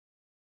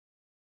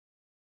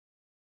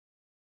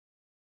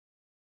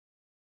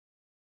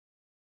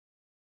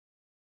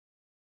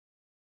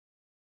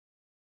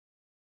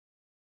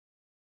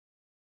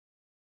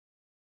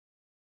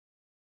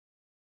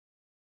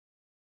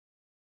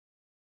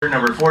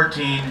Number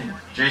 14,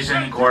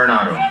 Jason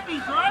Coronado.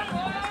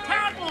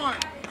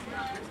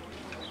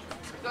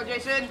 Go,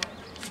 Jason.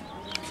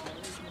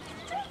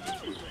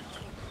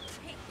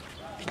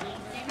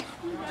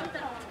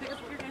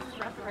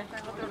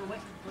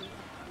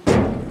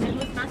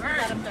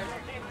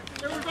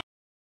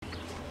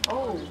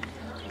 Oh.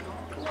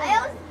 I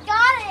almost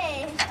got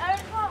it.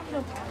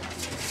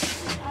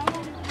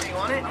 You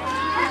want it?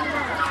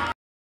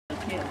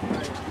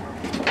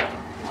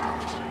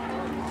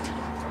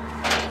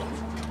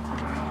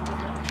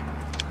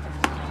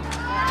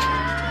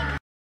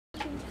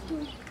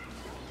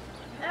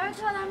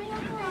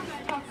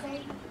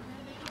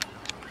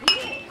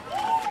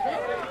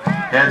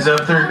 Heads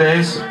up, third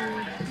base.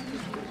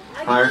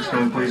 Pirates,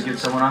 can we please get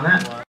someone on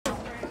that?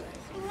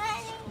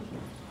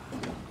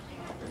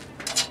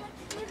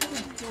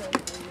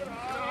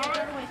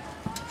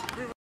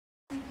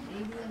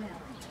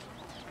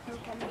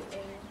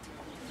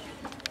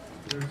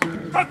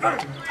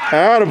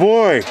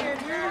 Attaboy!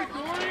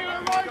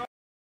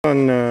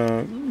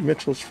 On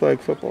Mitchell's flag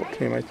football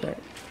team, I think.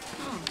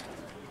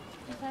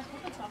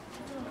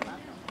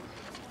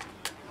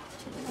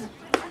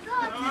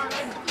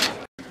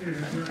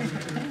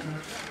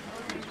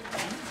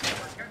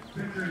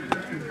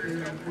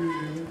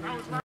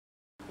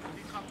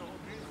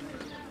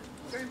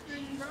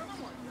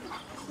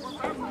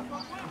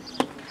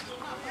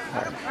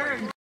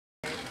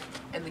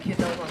 And the kid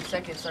that was on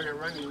second started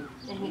running,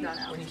 and he got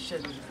out when he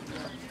shouldn't.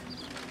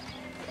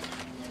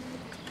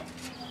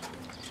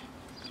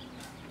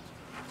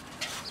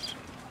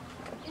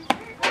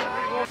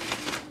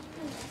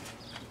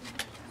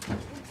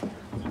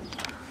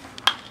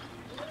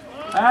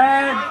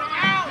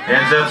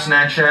 Heads up,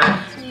 Snack Shack.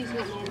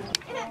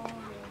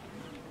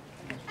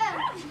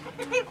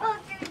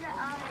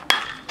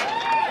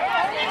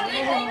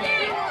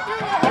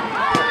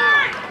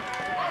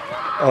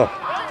 Oh.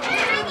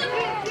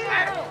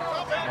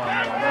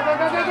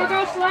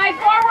 Go, slide,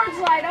 forward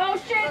slide. Oh,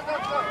 shit.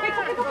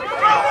 Pickle,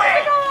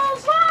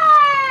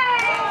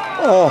 slide.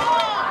 Oh.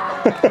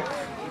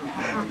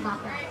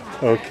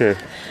 Okay.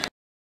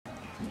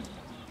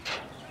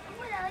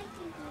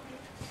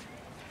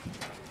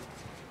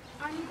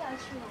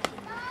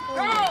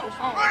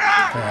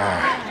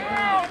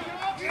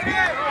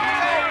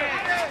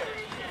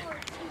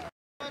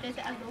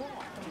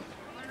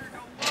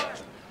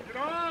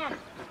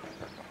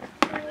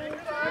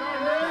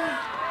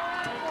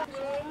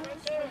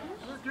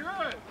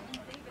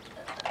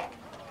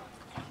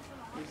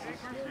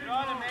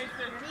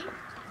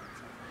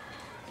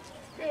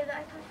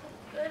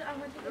 Good. I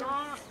want to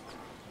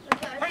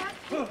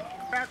go.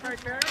 Back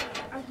right there.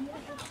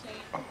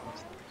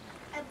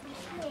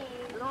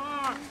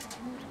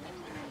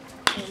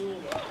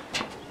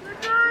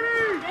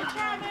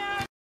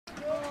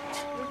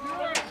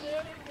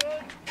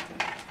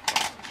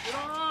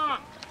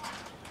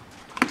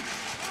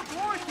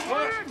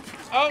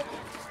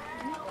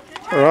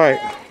 All right.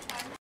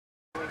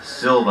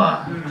 Silva.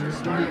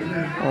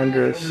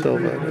 Andres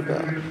Silva to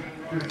bat.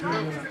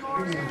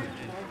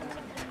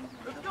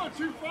 Let's go,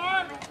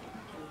 2-5.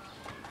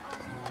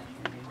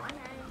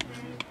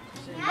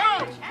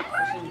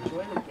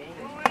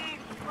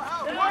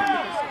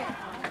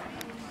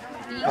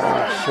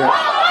 Ah, shit.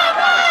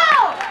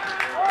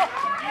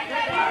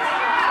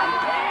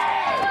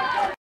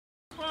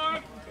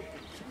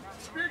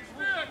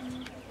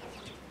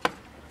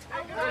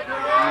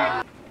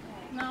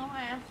 No,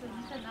 I asked him.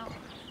 He said no.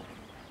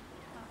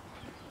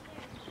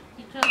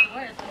 He chose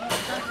worse.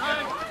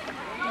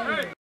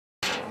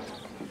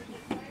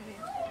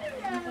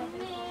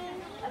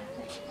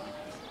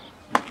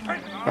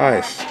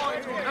 Nice.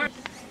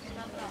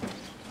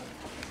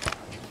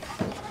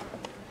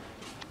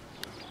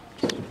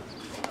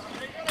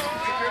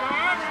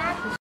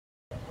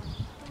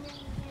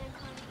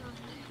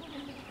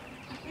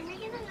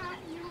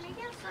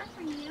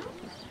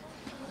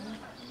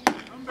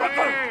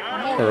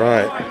 All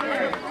right.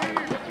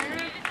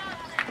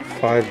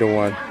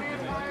 5-1.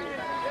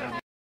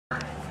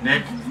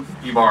 Nick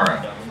Ibarra.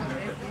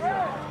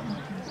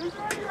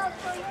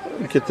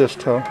 Get this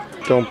toe.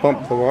 Don't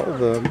bump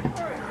the.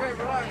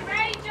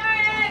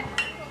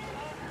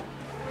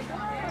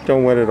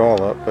 Don't wet it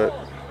all up, but.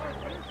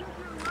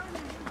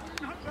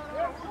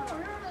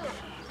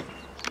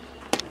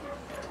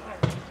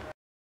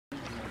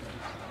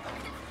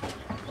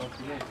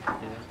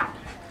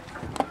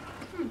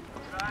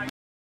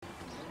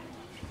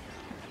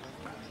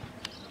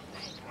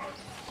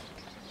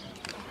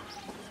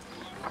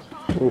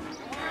 Oof.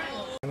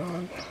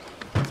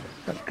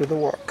 After the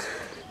walk.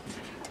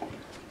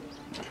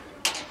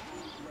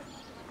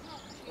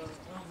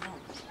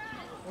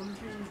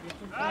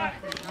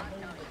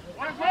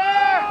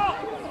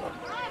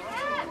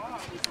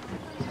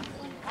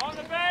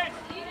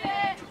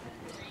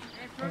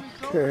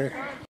 Okay.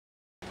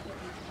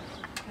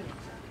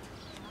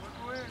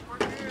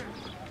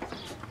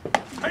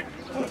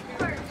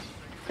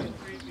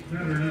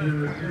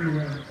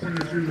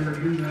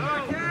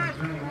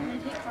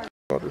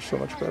 Water's so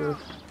much better.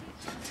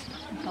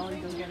 Probably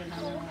go get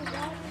another one.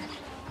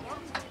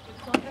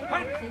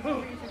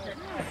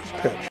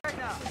 Pitch.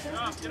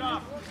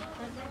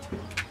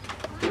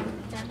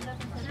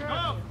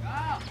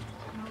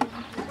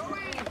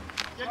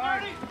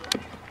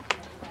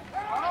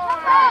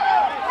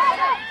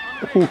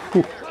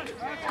 Ooh.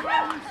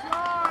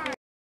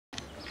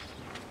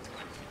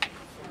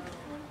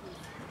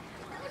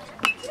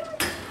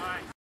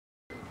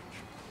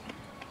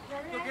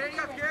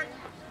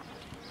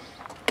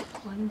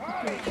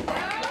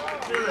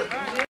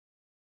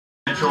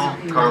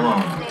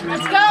 Carlone.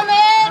 Let's go,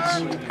 Mitch!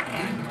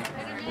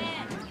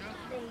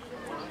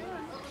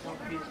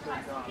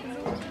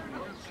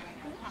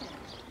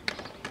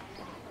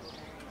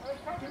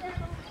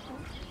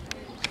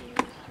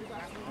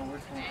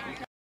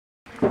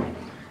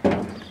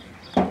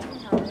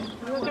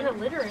 We're gonna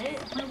litter it.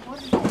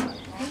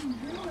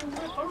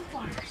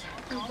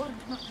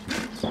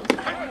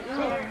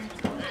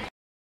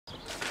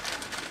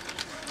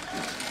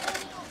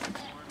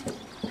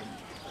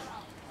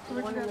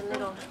 One in the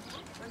middle.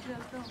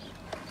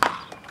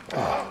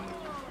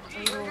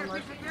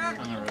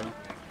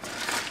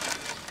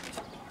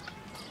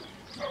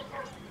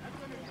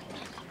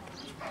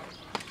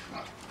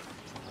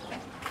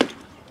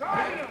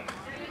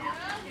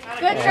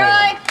 Good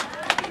try!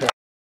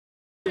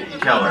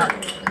 Keller.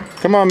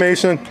 Come on,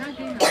 Mason.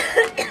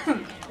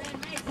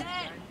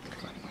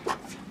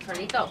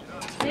 Carlito.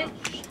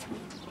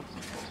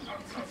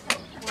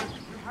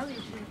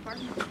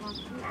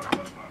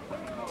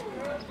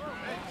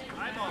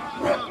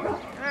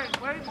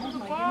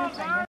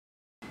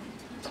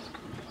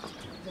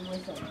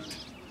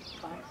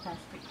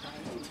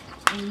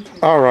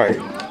 All right.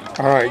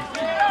 All right.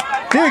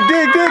 Dig,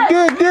 dig, dig,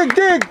 dig, dig,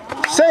 dig.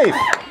 Safe.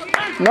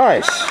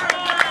 Nice.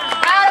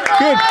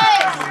 Good.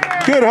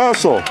 Good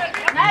hustle.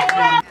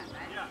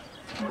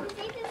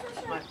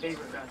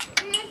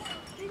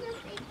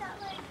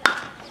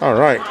 All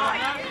right.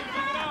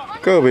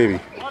 Go, baby.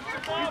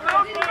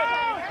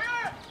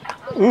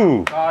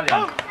 Ooh.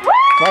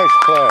 Nice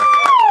play.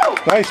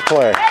 Nice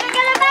play.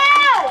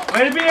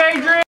 Way to be,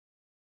 Adrian!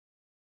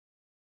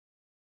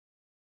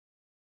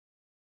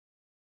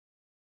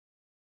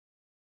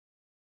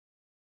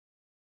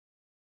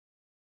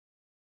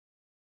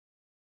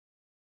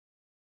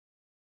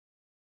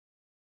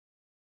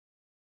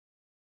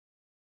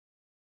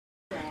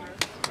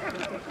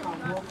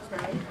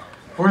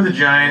 For the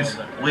Giants,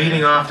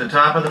 leading off the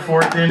top of the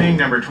fourth inning,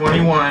 number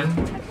 21.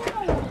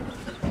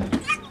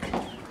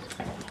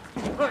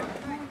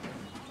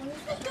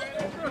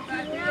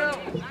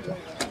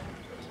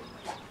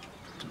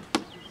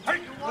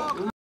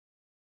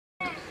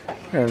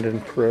 And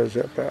then Perez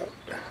at bat.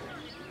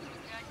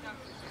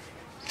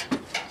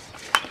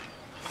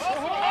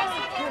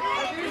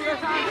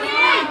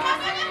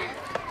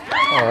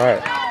 All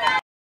right.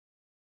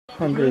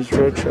 Andres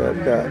Rocha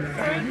at bat.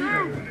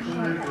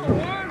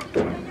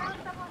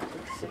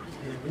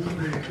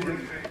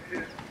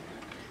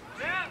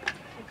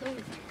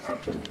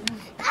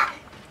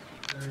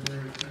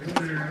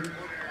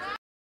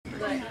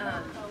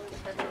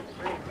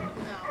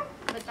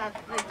 But that's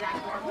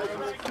exactly what it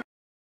is.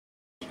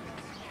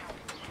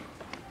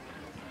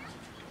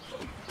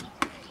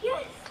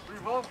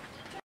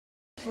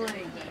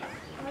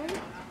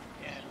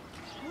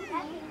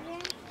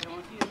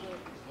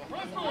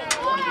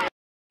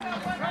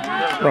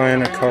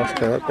 Ryan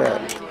Acosta at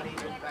bat.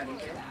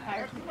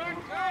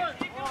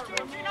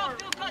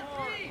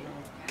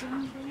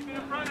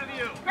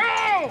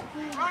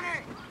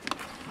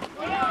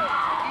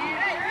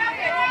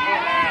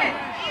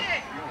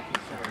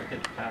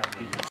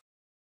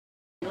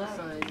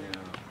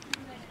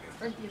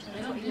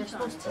 You're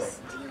supposed to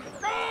steal.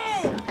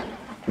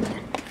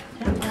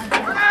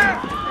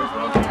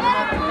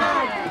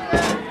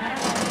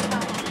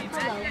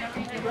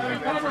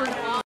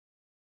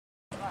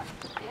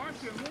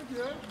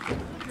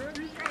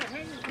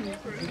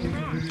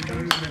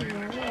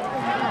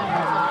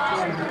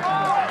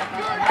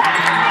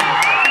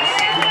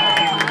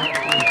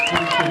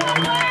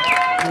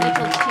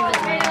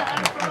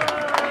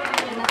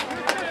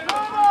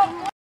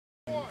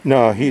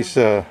 No, he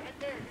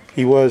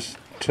was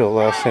till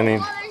last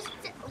inning.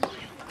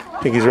 I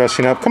think he's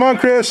resting up. Come on,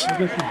 Chris.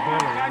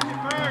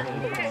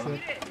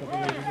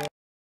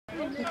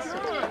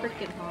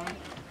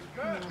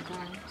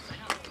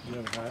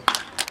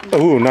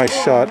 Ooh,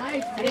 nice shot.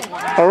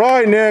 All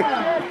right, Nick.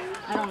 I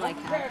don't like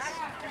hats.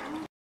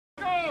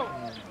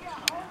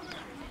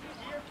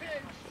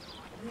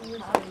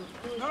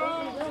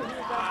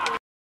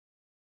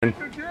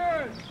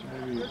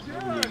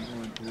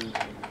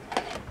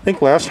 I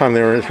think last time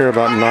they were here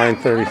about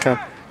 9:30.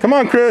 Come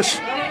on, Chris.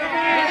 You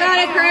got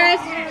it,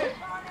 Chris.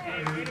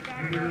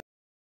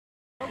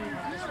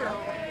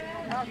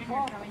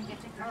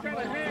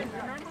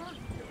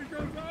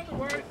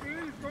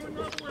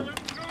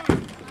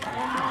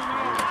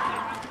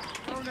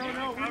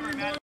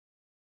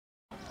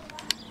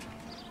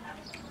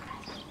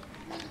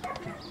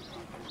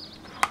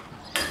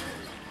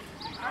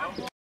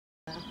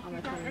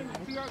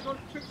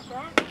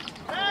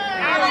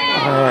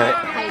 All right.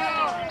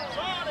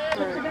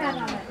 For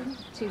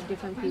two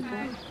different people.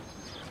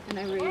 and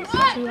I raised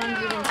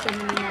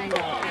 $279.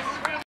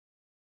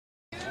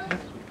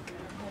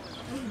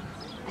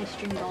 I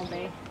streamed all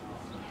day,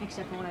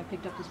 except for when I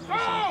picked up this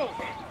medicine,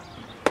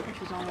 which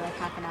was only like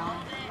half an hour,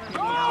 maybe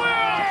an hour and a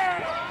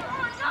half.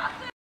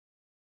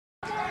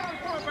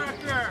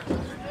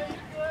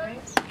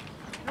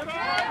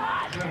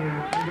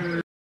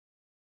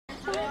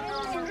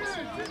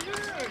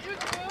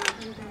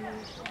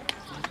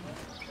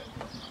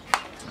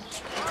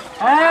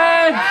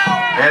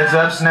 Heads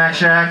up, Snack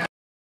Shack.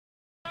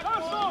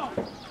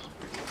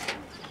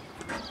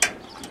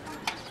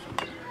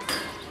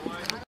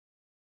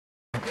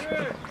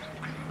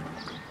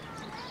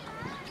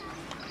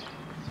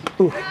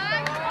 Ooh.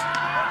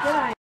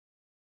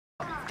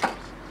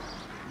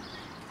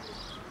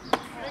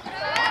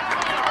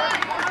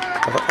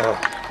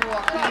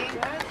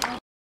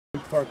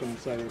 Park on the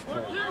side of the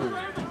park.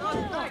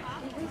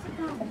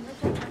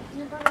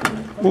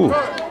 Ooh.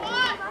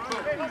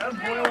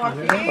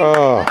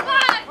 Oh.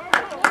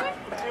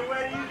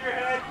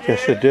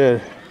 Yes, it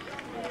did.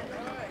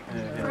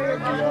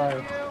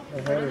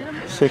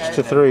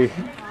 6-3.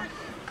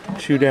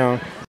 2 down.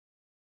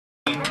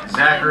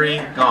 Zachary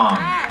Gong.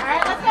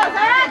 Alright, let's go,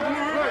 Zach!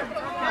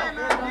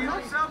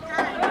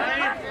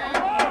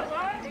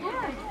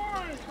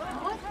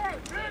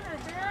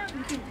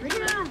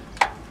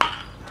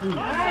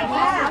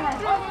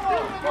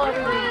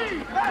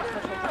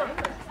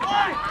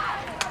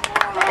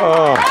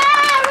 Oh.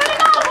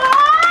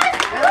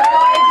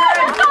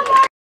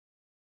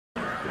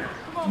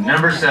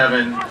 Number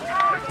 7,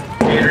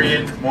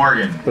 Adrian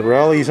Morgan. The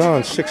rally's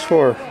on.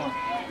 6-4.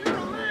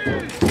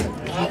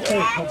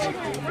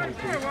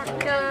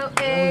 Go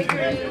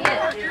Adrian!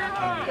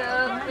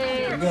 Go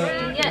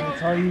Adrian!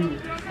 It's how you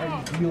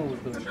deal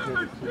with those kids.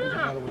 It doesn't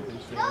matter what they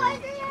say.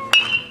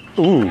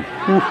 Ooh.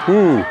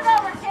 Ooh.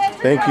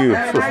 Thank you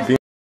for being.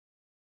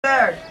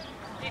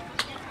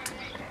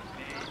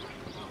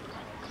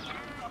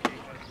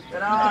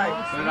 Good eye.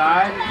 Good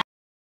eye.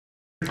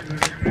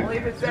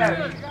 Leave it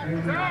there.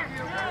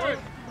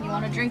 You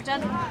want a drink,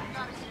 Dad?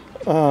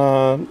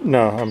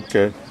 No, I'm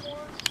good.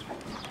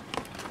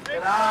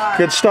 Good eye.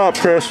 Good stop,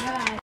 Chris.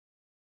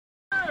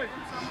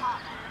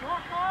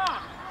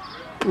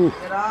 Ooh.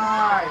 Good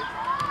eye.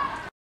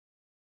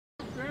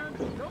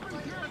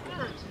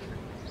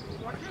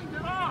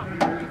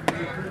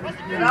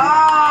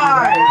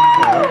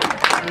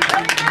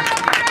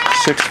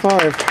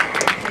 6-5.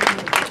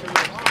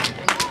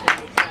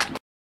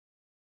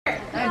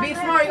 Hey, be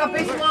smart. You got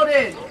base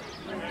loaded.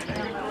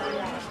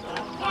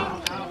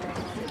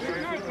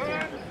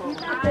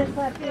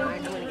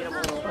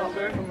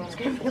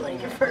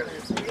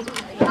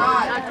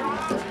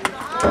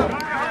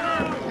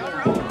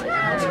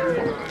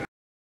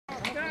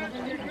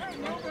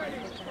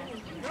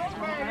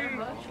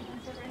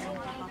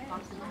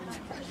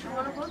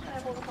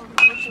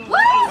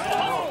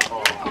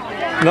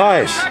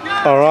 Nice.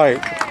 All right.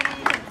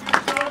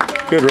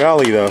 Good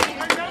rally, though.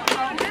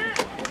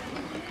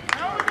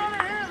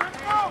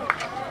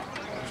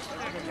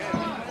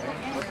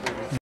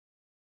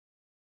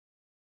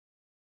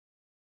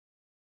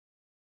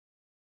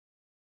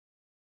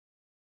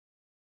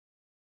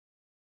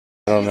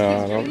 I don't know.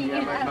 I don't. Get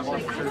it, Zach!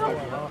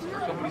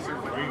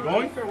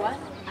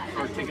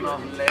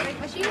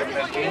 Stay with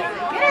me, kid!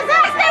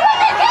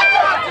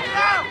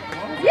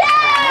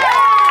 Yeah!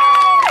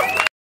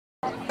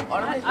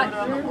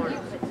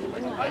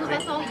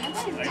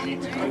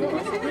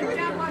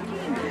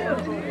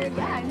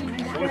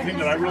 The only thing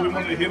that I really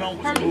wanted to hit on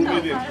was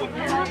COVID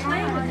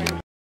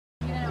and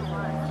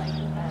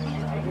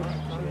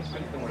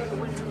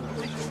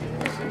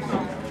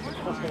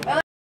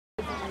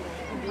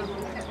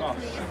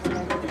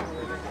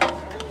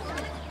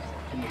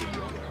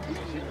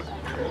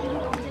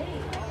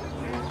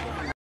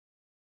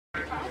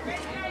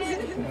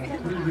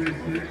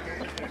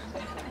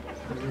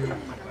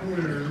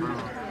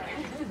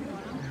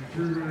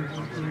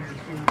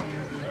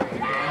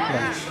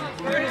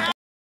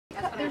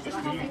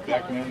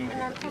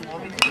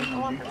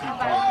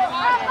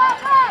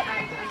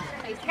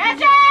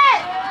Catch it!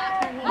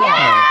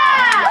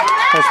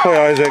 Nice play,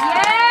 Isaac.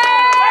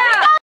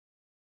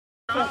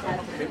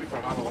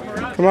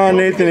 Come on,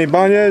 Nathan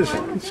Ibanez.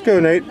 Let's go,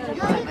 Nate.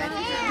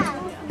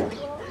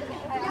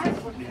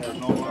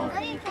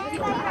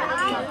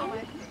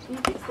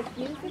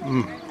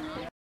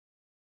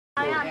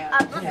 I am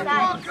upset.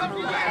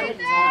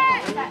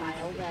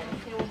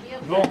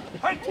 no,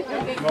 I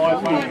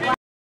found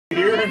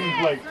here and he's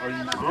like, are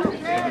you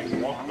serious? And he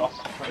walked off.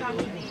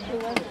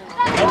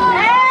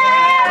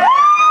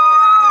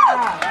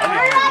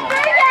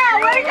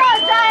 Where you go,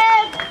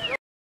 Giants?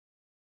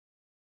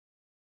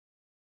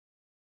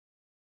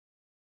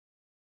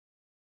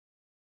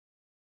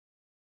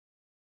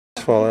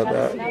 Fall at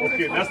that.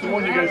 Okay, that's the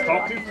one you guys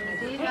talked to?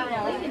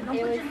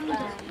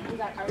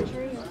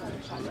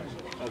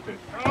 Okay.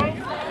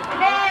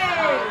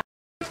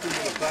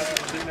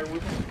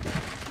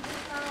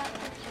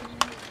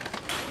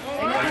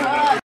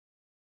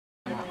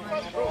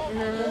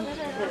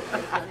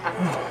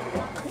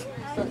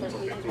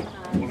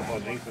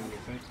 Nathan, you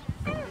think?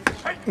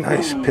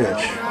 Nice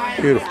pitch.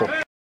 Beautiful.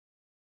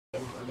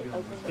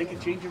 They can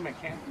change your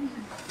mechanic.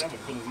 That would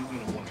feel he's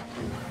going to win.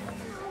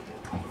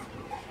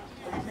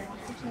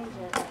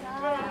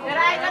 Good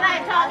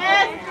night,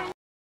 Thomas.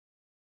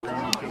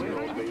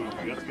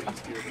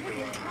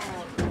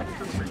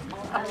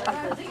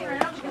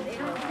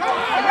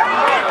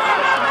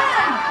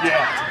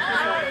 Yeah.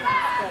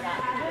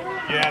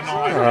 Yeah, no,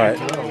 I All right.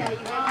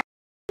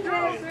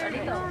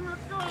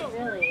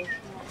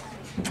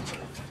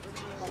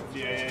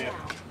 Yeah.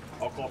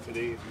 I'll call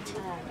today.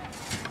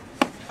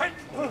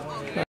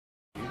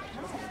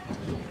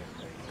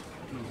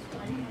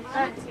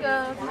 Let's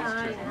go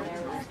tonight.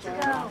 Let's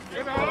go.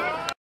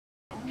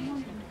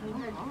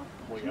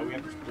 Well, yeah, we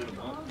have to split them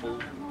up.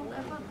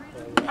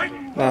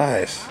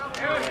 Nice.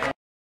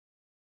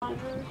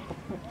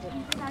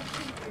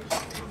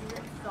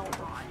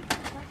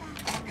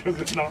 Because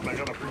it's not like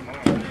on a free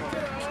month.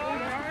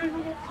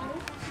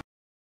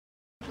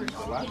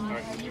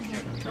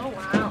 Oh,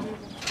 wow.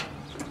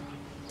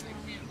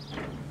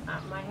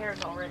 My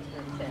hair's already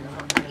been thin. I'm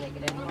not going to make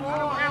it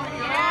anymore.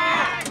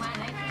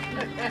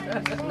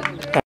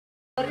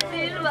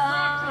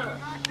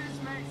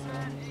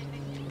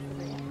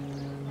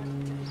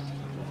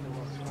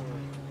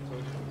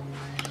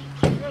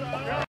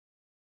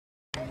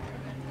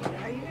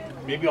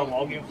 Maybe I'll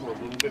log in for a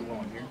little bit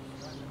while I'm here.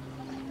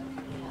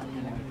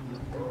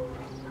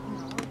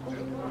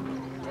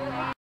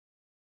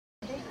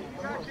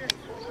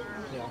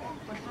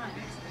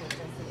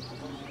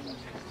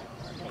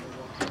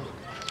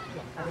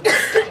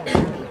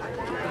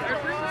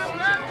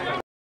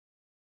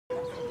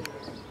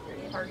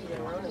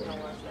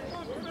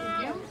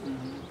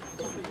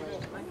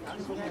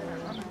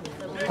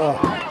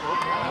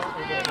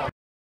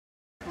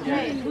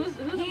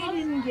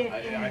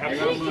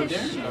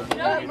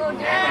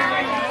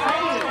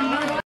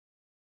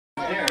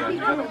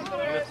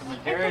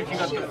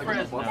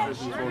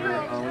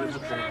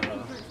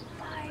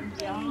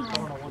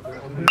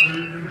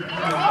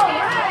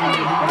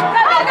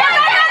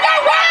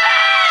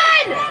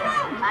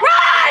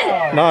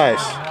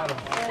 Nice.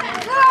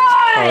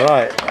 All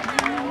right.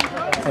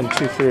 1,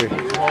 2, 3.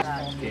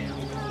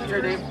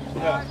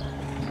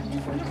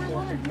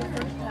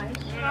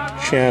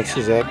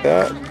 Chances at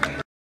bat.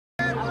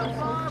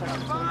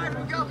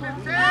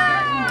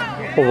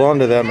 Hold on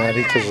to that,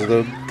 Matty, because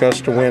the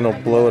gust of wind will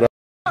blow it up.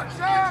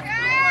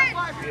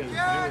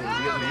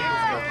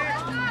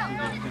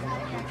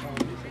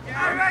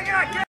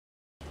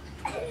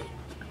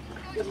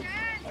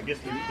 I guess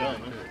they're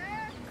done.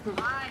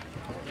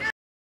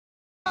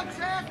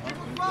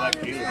 Black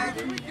Taylor.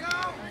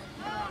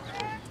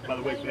 By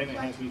the way, Bennett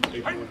has these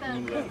paperwork.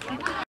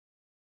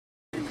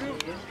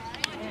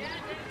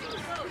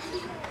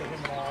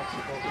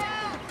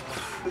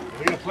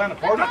 We're gonna plan a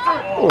party.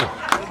 Oh,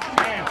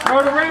 man, throw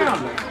it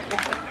around.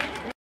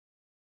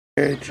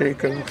 Okay,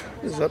 Jacob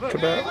is up to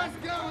bat.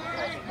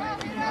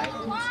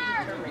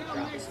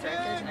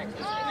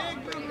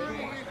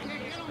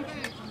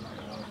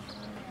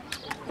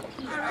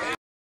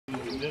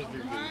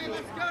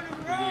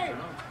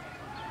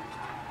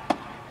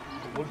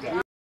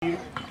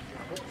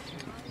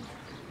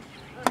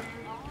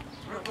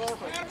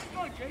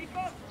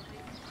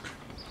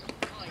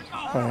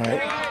 All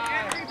right.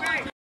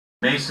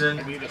 Mason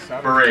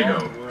Borrego.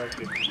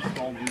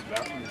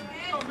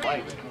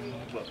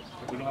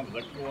 We don't have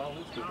electrical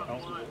outlets because the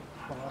house is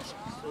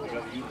old. We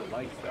got to use the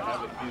lights that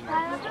have it in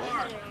there.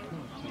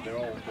 They're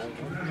all going.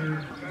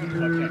 So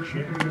I can't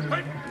share.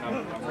 I'm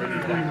ready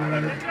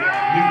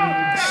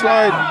to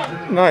Slide.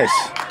 Nice.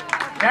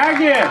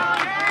 Tag it!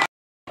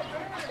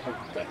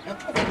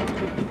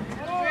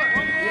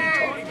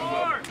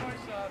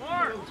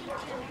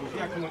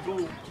 Yeah, can we go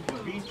to the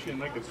beach and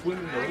like a swim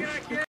in the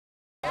ocean?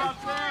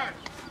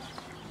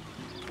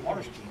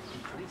 Water skiing.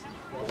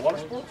 Water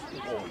sports?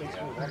 Oh, yeah.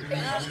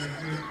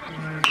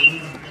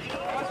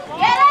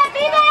 Get it,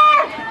 be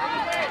there!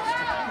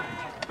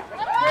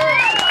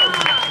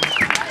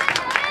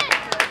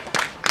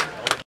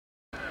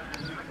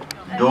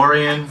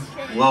 Dorian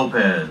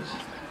Lopez.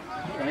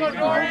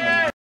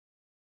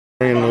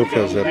 Dorian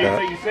Lopez at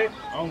bat. You said?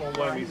 I don't know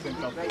why we sent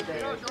out those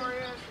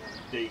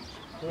dates.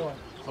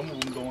 Some of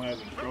them don't have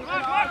instructions.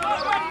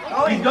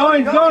 Oh, he's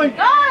going, he's going!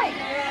 Go!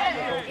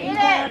 Eat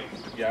it!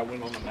 Yeah, I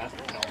went on the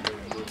master calendar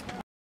and looked.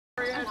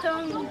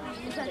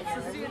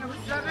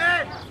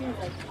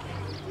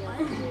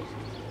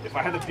 If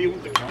I had to deal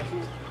with the council,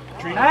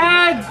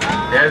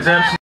 Heads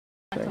up.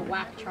 To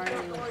whack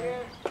Charlie with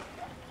it.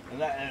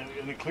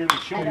 and it clearly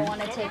showed. I don't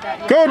want to take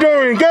out. Go,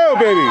 Dorian, go,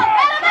 baby.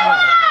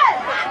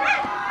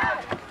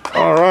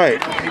 All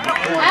right.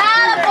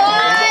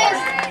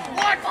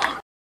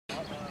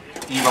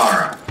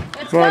 Ibarra.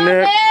 Come on,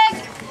 Nick.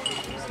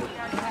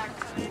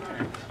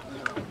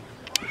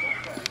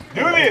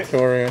 Do this!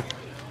 Dorian.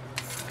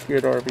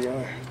 Good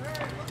RBI.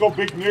 Go,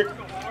 Big Nick.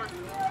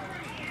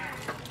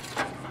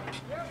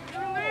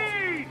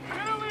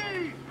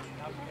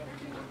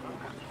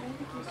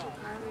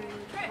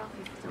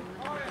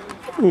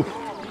 Ooh.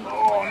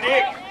 Oh,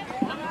 Nick.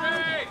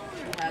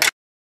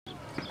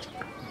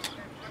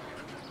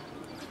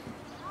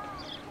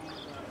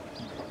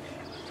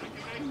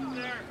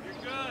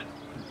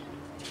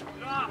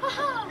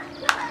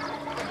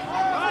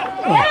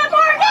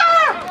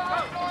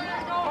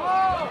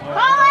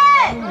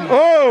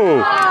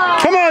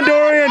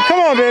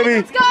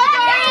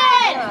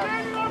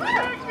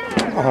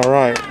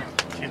 right.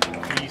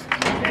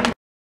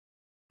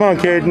 Come on,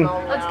 Caden.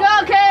 Let's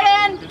go,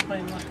 Kaden!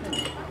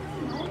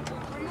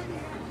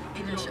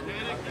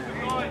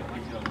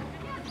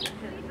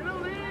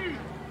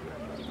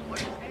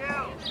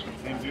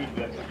 Same dude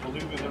that,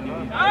 believe it or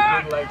not,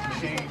 I did like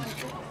machines.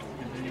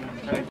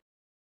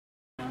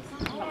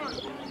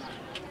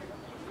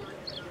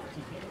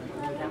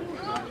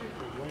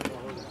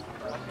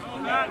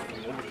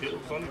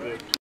 It's funny that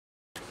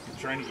he's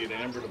trying to get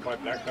Amber to buy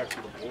backpacks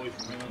for the boys.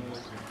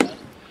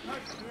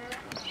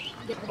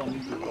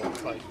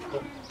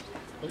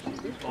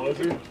 Oh, is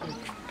there?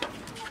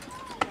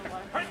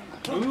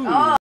 Ooh.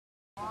 Oh.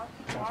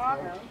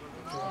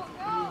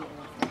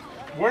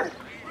 Where?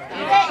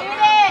 Eat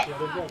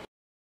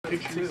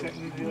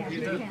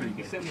it!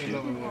 He sent me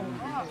another one.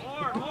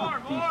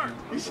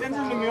 He sends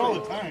them to me all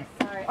the time.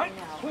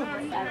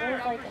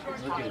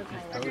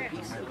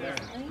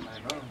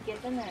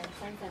 Get them there and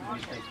send them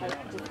off.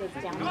 Like, just goes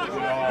down the road.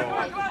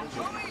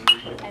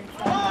 And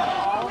so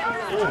all of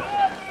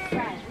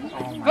friends.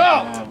 Go!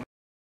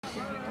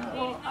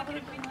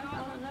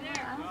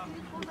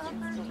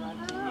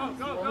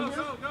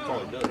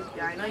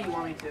 Yeah, I know you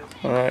want me to.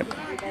 All right.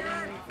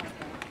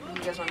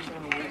 You guys want me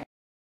to leave?